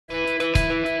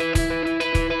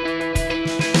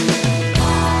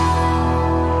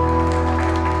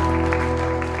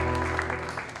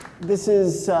This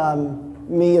is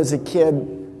me as a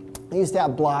kid. I used to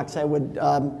have blocks. I would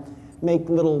make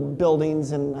little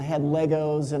buildings, and I had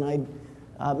Legos, and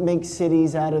I'd make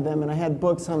cities out of them, and I had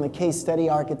books on the case study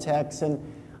architects, and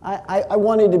I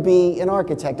wanted to be an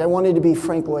architect. I wanted to be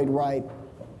Frank Lloyd Wright.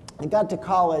 I got to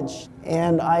college,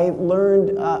 and I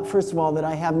learned, first of all, that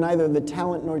I have neither the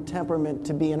talent nor temperament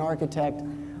to be an architect.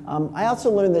 I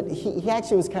also learned that he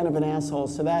actually was kind of an asshole,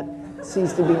 so that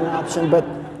ceased to be an option. But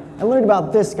I learned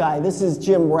about this guy. This is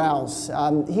Jim Rouse.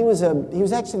 He was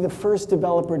actually the first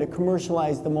developer to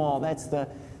commercialize the mall. That's the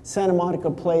Santa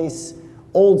Monica Place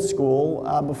old school,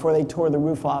 before they tore the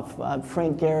roof off.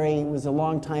 Frank Gehry was a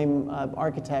longtime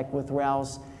architect with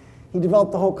Rouse. He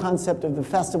developed the whole concept of the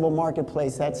festival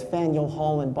marketplace. That's Faneuil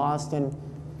Hall in Boston.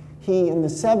 He, in the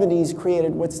 70s,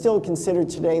 created what's still considered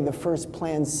today the first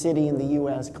planned city in the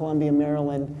US, Columbia,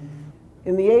 Maryland.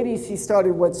 In the 80s, he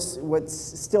started what's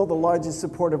still the largest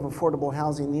support of affordable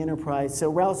housing, the Enterprise.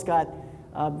 So Rouse got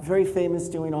very famous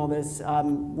doing all this.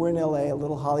 We're in LA, a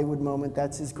little Hollywood moment.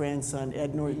 That's his grandson,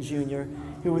 Ed Norton Jr.,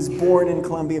 who was born in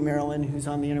Columbia, Maryland, who's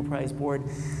on the Enterprise board.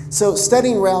 So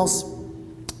studying Rouse,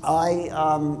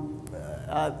 I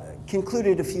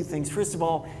concluded a few things. First of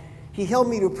all, he helped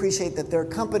me to appreciate that there are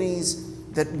companies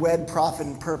that wed profit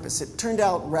and purpose. It turned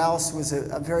out Rouse was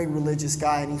a very religious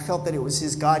guy, and he felt that it was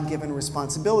his God-given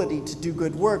responsibility to do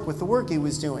good work with the work he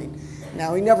was doing.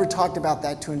 Now, he never talked about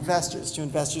that to investors. To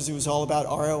investors, it was all about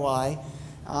ROI,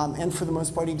 and for the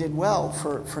most part, he did well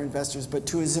for investors. But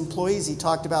to his employees, he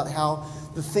talked about how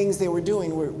the things they were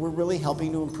doing were really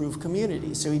helping to improve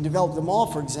communities. So he developed the mall,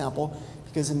 for example,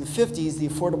 because in the 50s, the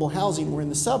affordable housing were in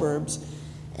the suburbs,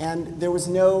 and there was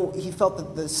he felt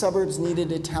that the suburbs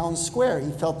needed a town square.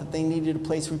 He felt that they needed a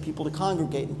place for people to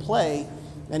congregate and play,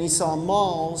 and he saw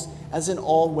malls as an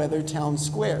all-weather town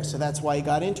square. So that's why he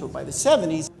got into it. By the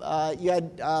 70s, you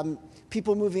had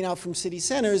people moving out from city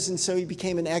centers, and so he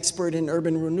became an expert in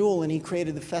urban renewal, and he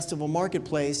created the Festival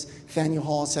Marketplace, Faneuil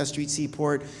Hall, South Street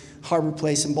Seaport, Harbor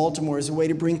Place in Baltimore, as a way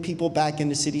to bring people back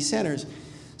into city centers.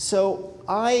 So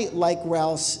I, like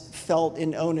Rouse, felt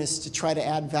an onus to try to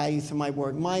add value through my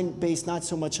work. Mine based not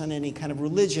so much on any kind of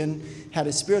religion, had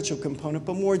a spiritual component,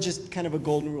 but more just kind of a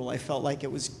golden rule. I felt like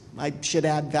I should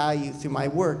add value through my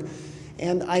work.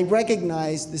 And I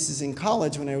recognized, this is in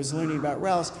college when I was learning about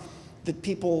Rouse, that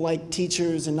people like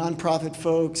teachers and nonprofit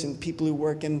folks and people who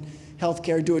work in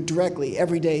healthcare do it directly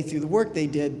every day through the work they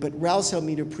did, but Rouse helped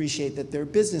me to appreciate that their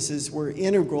businesses were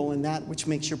integral in that which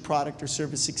makes your product or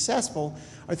service successful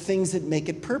are things that make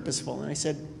it purposeful. And I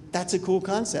said, that's a cool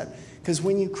concept, because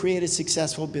when you create a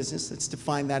successful business, let's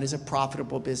define that as a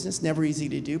profitable business, never easy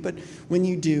to do, but when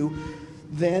you do,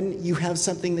 then you have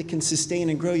something that can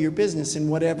sustain and grow your business, and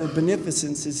whatever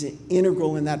beneficence is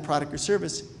integral in that product or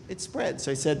service, it spreads.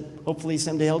 So I said, hopefully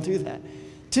someday I'll do that.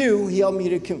 Two, he helped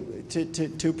me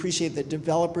to appreciate that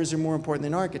developers are more important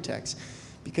than architects,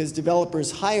 because developers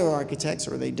hire architects,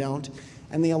 or they don't,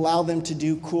 and they allow them to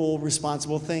do cool,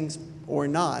 responsible things, or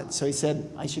not. So he said,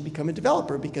 I should become a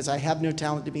developer because I have no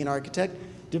talent to be an architect.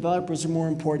 Developers are more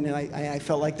important, and I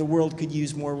felt like the world could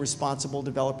use more responsible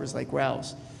developers like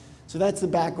Rouse. So that's the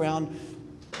background.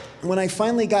 When I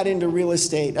finally got into real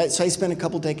estate, so I spent a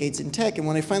couple decades in tech, and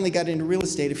when I finally got into real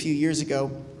estate a few years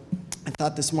ago, I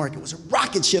thought this market was a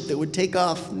rocket ship that would take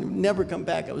off and never come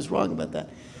back. I was wrong about that.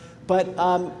 But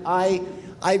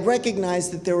I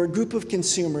recognized that there were a group of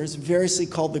consumers, variously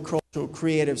called the cultural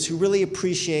creatives, who really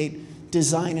appreciate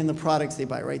design in the products they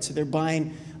buy, right? So they're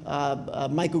buying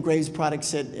Michael Graves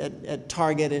products at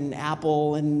Target and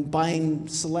Apple, and buying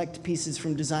select pieces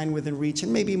from Design Within Reach,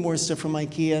 and maybe more stuff from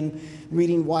IKEA, and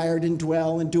reading Wired and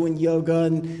Dwell, and doing yoga.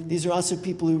 And these are also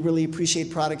people who really appreciate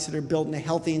products that are built in a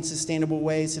healthy and sustainable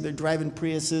way. So they're driving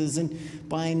Priuses and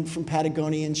buying from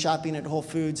Patagonia and shopping at Whole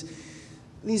Foods.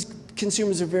 These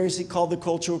consumers are variously called the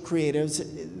cultural creatives.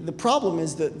 The problem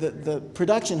is that the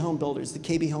production home builders, the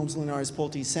KB Homes, Lennars,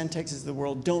 Pulte's, Centexes of the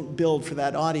world, don't build for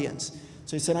that audience.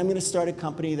 So he said, I'm going to start a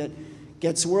company that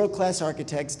gets world-class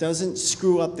architects, doesn't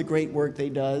screw up the great work they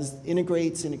do,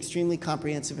 integrates an extremely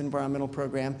comprehensive environmental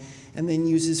program, and then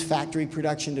uses factory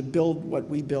production to build what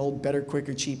we build better,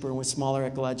 quicker, cheaper, and with smaller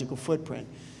ecological footprint.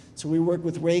 So we work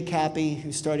with Ray Cappy,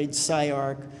 who started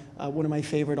SciArc, one of my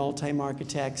favorite all-time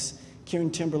architects,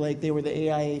 Kieran Timberlake. They were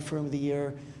the AIA Firm of the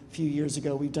Year a few years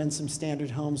ago. We've done some standard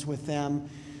homes with them.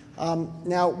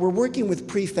 Now, we're working with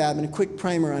prefab, and a quick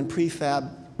primer on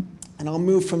prefab. And I'll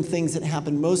move from things that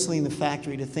happen mostly in the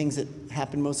factory to things that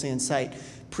happen mostly on site,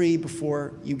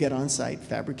 before you get on site,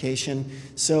 fabrication.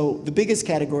 So the biggest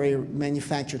category are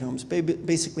manufactured homes,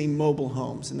 basically mobile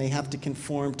homes, and they have to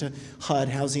conform to HUD,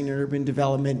 Housing and Urban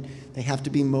Development. They have to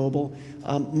be mobile.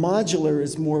 Modular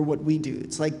is more what we do.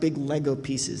 It's like big Lego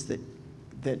pieces that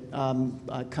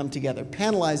come together.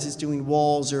 Panelized is doing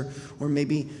walls or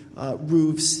maybe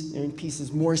roofs and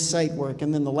pieces, more site work.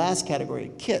 And then the last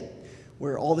category, kit,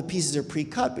 where all the pieces are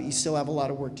pre-cut, but you still have a lot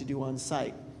of work to do on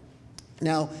site.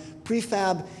 Now,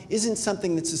 prefab isn't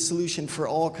something that's a solution for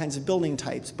all kinds of building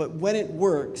types, but when it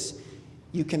works,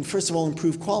 you can, first of all,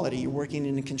 improve quality. You're working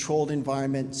in a controlled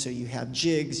environment, so you have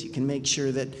jigs. You can make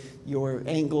sure that your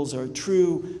angles are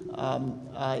true.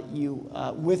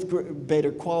 With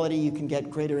better quality, you can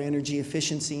get greater energy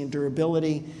efficiency and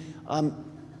durability.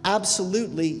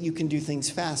 Absolutely, you can do things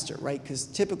faster, right? Because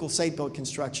typical site build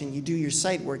construction, you do your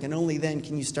site work, and only then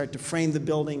can you start to frame the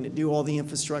building, to do all the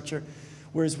infrastructure.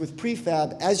 Whereas with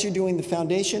prefab, as you're doing the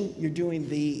foundation, you're doing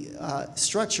the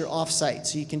structure off-site.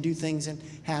 So you can do things in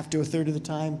half to a third of the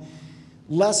time.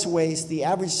 Less waste. The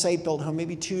average site built home,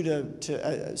 maybe 30 to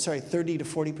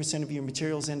 40% of your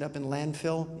materials end up in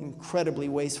landfill. Incredibly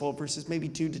wasteful versus maybe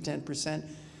 2 to 10%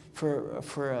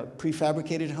 for a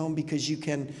prefabricated home, because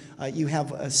you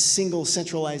have a single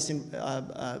centralized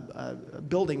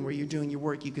building where you're doing your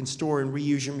work. You can store and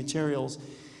reuse your materials.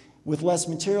 With less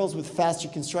materials, with faster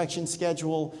construction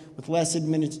schedule, with less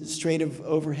administrative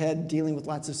overhead, dealing with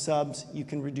lots of subs, you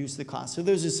can reduce the cost. So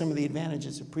those are some of the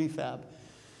advantages of prefab.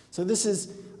 So this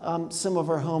is some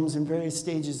of our homes in various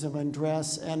stages of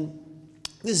undress, and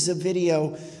this is a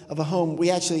video of a home we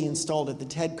actually installed at the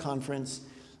TED conference.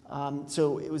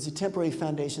 So it was a temporary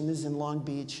foundation. This is in Long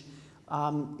Beach.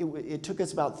 It took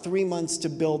us about 3 months to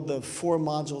build the 4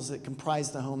 modules that comprise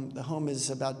the home. The home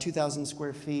is about 2,000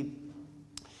 square feet.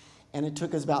 And it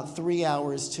took us about 3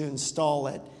 hours to install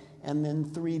it, and then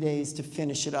 3 days to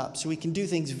finish it up. So we can do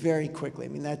things very quickly. I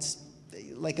mean, that's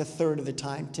like a third of the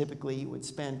time typically you would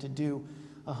spend to do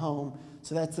a home.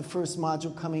 So that's the first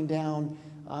module coming down.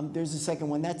 There's the second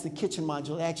one. That's the kitchen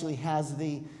module. It actually has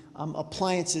the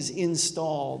appliances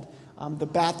installed. The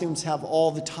bathrooms have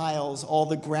all the tiles, all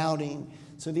the grouting.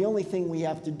 So the only thing we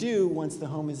have to do once the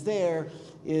home is there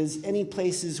is any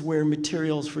places where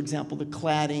materials, for example, the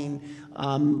cladding,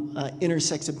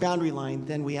 intersects a boundary line,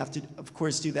 then we have to, of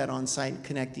course, do that on site and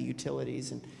connect the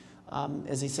utilities. And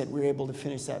as I said, we were able to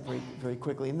finish that very, very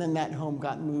quickly. And then that home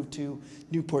got moved to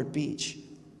Newport Beach.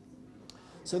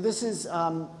 So this is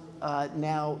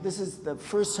this is the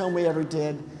first home we ever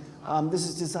did. This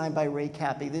is designed by Ray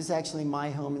Cappy. This is actually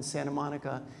my home in Santa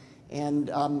Monica.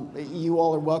 And you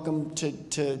all are welcome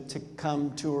to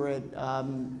come tour it.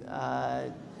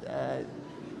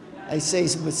 I say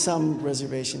with some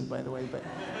reservation, by the way, but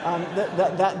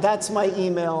that's my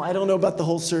email. I don't know about the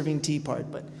whole serving tea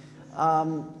part, but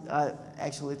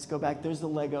actually, let's go back. There's the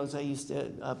Legos I used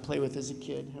to play with as a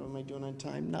kid. How am I doing on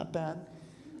time? Not bad.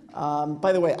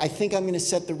 By the way, I think I'm going to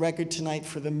set the record tonight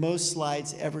for the most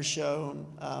slides ever shown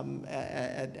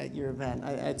at your event.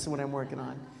 That's what I'm working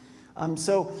on.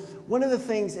 So one of the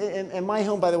things, and my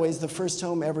home, by the way, is the first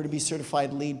home ever to be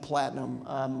certified LEED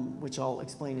Platinum, which I'll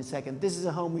explain in a second. This is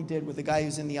a home we did with a guy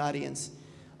who's in the audience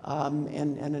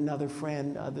and another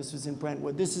friend. This was in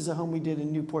Brentwood. This is a home we did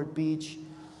in Newport Beach.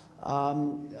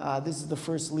 This is the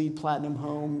first LEED Platinum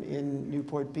home in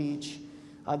Newport Beach.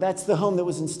 That's the home that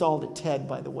was installed at TED,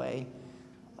 by the way.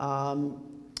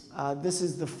 This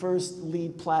is the first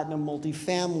LEED Platinum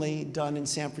multifamily done in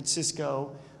San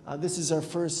Francisco. This is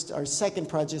our second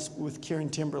project with Kieran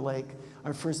Timberlake,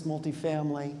 our first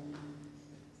multifamily.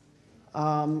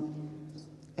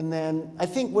 And then I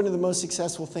think one of the most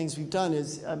successful things we've done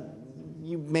is,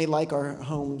 you may like our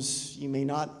homes, you may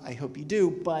not, I hope you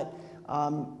do, but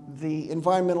the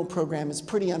environmental program is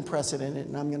pretty unprecedented,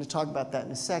 and I'm going to talk about that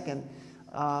in a second.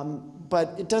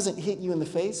 But it doesn't hit you in the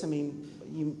face. I mean,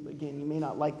 you may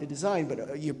not like the design,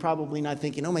 but you're probably not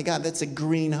thinking, oh my God, that's a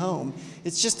green home.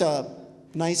 It's just a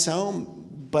nice home,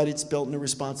 but it's built in a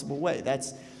responsible way.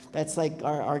 That's like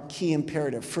our key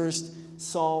imperative. First,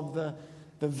 solve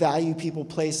the value people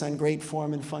place on great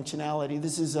form and functionality.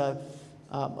 This is a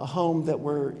home that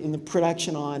we're in the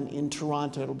production on in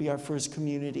Toronto. It'll be our first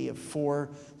community of 4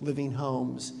 living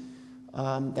homes.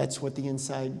 That's what the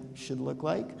inside should look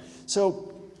like.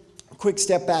 So, quick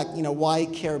step back, why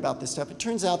care about this stuff? It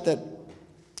turns out that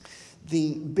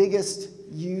the biggest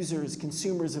users,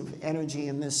 consumers of energy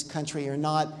in this country are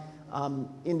not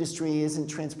industry, isn't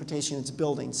transportation, it's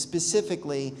buildings.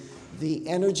 Specifically, the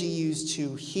energy used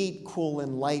to heat, cool,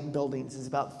 and light buildings is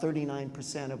about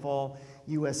 39% of all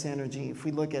U.S. energy. If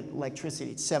we look at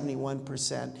electricity, it's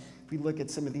 71%. If we look at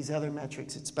some of these other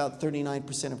metrics, it's about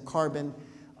 39% of carbon,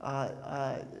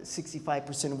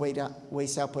 65% of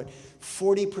waste output.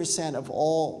 40% of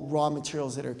all raw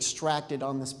materials that are extracted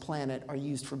on this planet are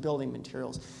used for building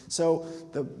materials. So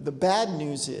the bad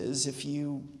news is, if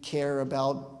you care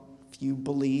about, if you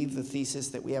believe the thesis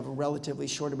that we have a relatively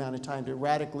short amount of time to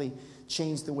radically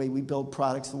change the way we build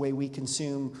products, the way we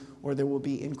consume, or there will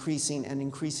be increasing and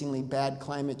increasingly bad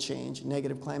climate change,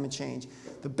 negative climate change.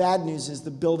 The bad news is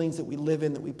the buildings that we live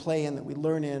in, that we play in, that we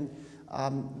learn in,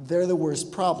 they're the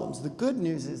worst problems. The good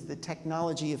news is the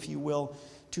technology, if you will,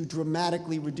 to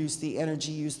dramatically reduce the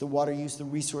energy use, the water use, the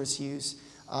resource use.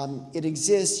 It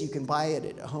exists. You can buy it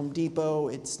at Home Depot.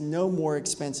 It's no more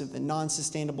expensive than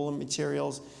non-sustainable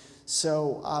materials.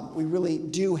 So we really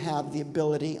do have the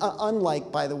ability,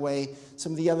 unlike, by the way,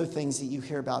 some of the other things that you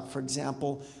hear about, for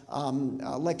example,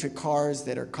 electric cars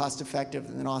that are cost-effective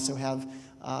and then also have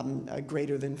a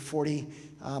greater than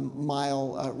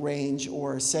 40-mile range,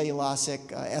 or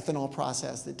cellulosic ethanol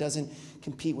process that doesn't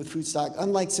compete with food stock.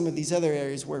 Unlike some of these other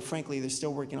areas where, frankly, they're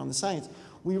still working on the science,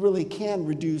 we really can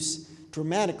reduce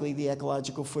dramatically the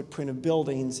ecological footprint of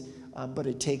buildings, but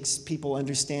it takes people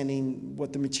understanding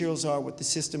what the materials are, what the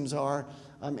systems are,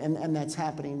 and that's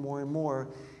happening more and more.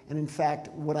 And in fact,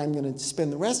 what I'm going to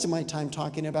spend the rest of my time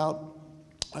talking about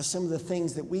are some of the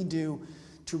things that we do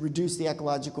to reduce the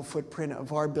ecological footprint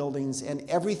of our buildings. And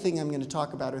everything I'm going to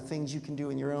talk about are things you can do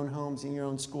in your own homes, in your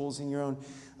own schools, in your own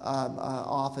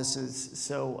offices.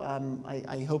 So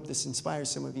I hope this inspires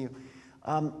some of you.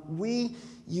 We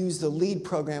use the LEED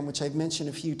program, which I've mentioned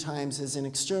a few times, as an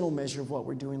external measure of what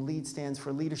we're doing. LEED stands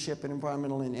for Leadership in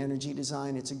Environmental and Energy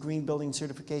Design. It's a green building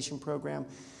certification program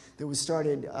that was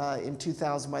started in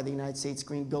 2000 by the United States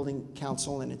Green Building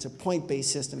Council, and it's a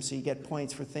point-based system, so you get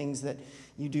points for things that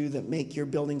you do that make your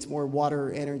buildings more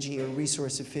water, energy, or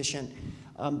resource efficient.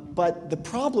 But the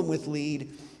problem with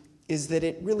LEED is that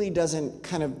it really doesn't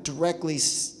kind of directly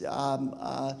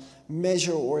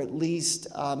measure, or at least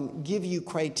give you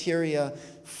criteria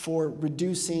for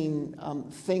reducing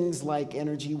things like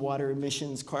energy, water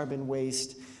emissions, carbon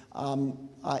waste.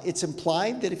 It's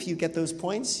implied that if you get those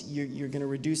points, you're going to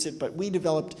reduce it, but we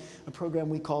developed a program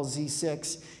we call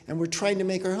Z6, and we're trying to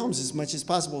make our homes as much as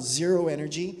possible zero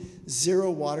energy,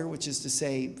 zero water, which is to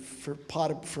say for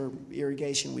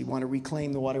irrigation, we want to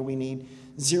reclaim the water we need,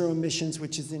 zero emissions,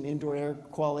 which is an indoor air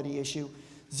quality issue,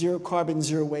 zero carbon,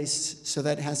 zero waste, so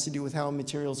that has to do with how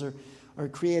materials are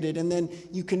created. And then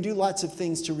you can do lots of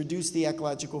things to reduce the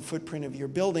ecological footprint of your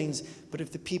buildings, but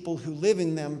if the people who live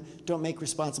in them don't make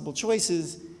responsible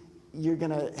choices, you're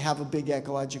going to have a big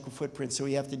ecological footprint, so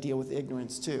we have to deal with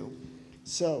ignorance too.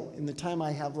 So in the time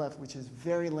I have left, which is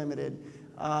very limited,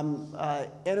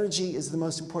 energy is the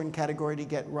most important category to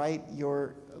get right.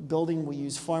 Your building will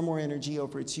use far more energy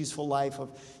over its useful life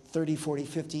of 30, 40,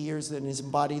 50 years than is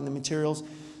embodied in the materials.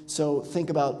 So think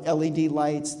about LED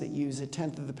lights that use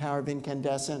 1/10 of the power of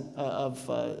incandescent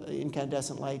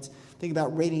lights. Think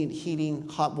about radiant heating,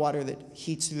 hot water that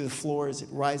heats through the floor as it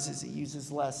rises. It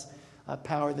uses less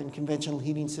power than conventional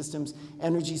heating systems.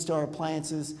 Energy Star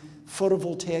appliances,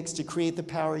 photovoltaics to create the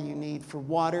power you need. For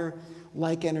water,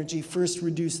 like energy, first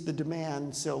reduce the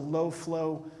demand. So low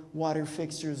flow water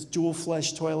fixtures, dual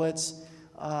flush toilets.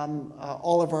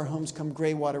 All of our homes come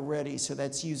gray water ready, so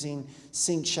that's using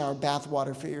sink, shower, bath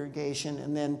water for irrigation.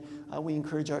 And then we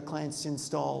encourage our clients to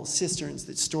install cisterns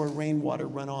that store rainwater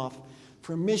runoff.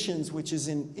 For emissions, which is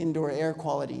an indoor air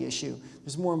quality issue,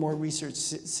 there's more and more research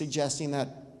suggesting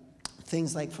that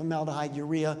things like formaldehyde,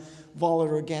 urea,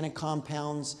 volatile organic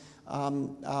compounds,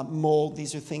 mold,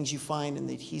 these are things you find in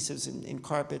the adhesives in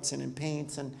carpets and in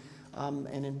paints and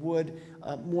in wood.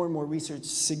 More and more research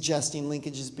suggesting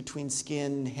linkages between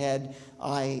skin, head,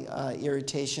 eye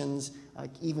irritations,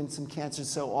 even some cancers.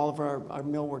 So all of our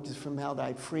millwork is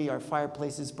formaldehyde-free. Our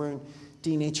fireplaces burn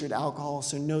denatured alcohol,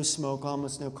 so no smoke,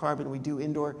 almost no carbon. We do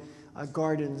indoor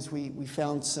gardens. We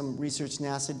found some research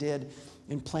NASA did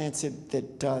in plants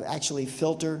that actually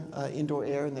filter indoor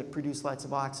air and that produce lots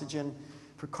of oxygen.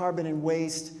 For carbon and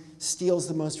waste, steel's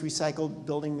the most recycled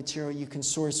building material. You can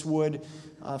source wood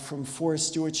from Forest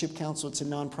Stewardship Council. It's a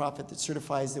nonprofit that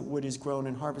certifies that wood is grown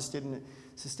and harvested in a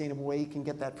sustainable way. You can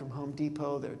get that from Home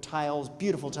Depot. There are tiles,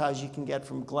 beautiful tiles you can get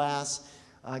from glass,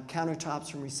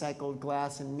 countertops from recycled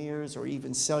glass and mirrors, or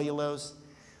even cellulose.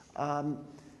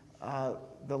 The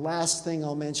last thing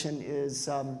I'll mention is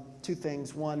two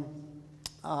things. One,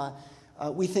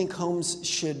 we think homes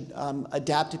should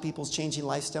adapt to people's changing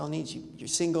lifestyle needs. You're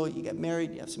single, you get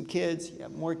married, you have some kids, you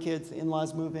have more kids, the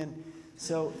in-laws move in.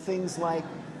 So things like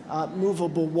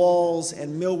movable walls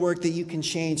and millwork that you can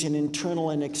change, and internal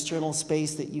and external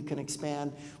space that you can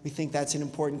expand. We think that's an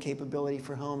important capability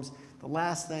for homes. The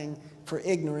last thing, for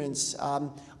ignorance,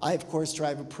 I of course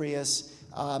drive a Prius.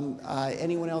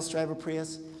 Anyone else drive a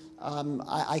Prius?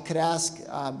 I could ask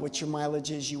what your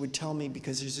mileage is. You would tell me,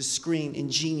 because there's a screen,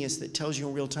 Ingenious, that tells you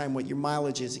in real time what your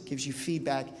mileage is. It gives you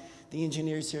feedback. The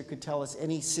engineers here could tell us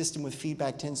any system with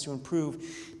feedback tends to improve.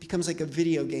 It becomes like a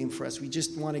video game for us. We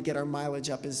just want to get our mileage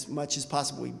up as much as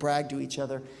possible. We brag to each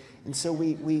other. And so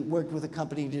we worked with a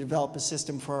company to develop a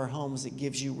system for our homes that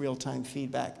gives you real-time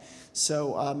feedback.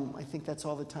 So I think that's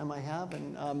all the time I have.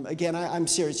 And again, I'm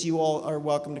serious. You all are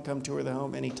welcome to come tour the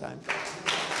home anytime.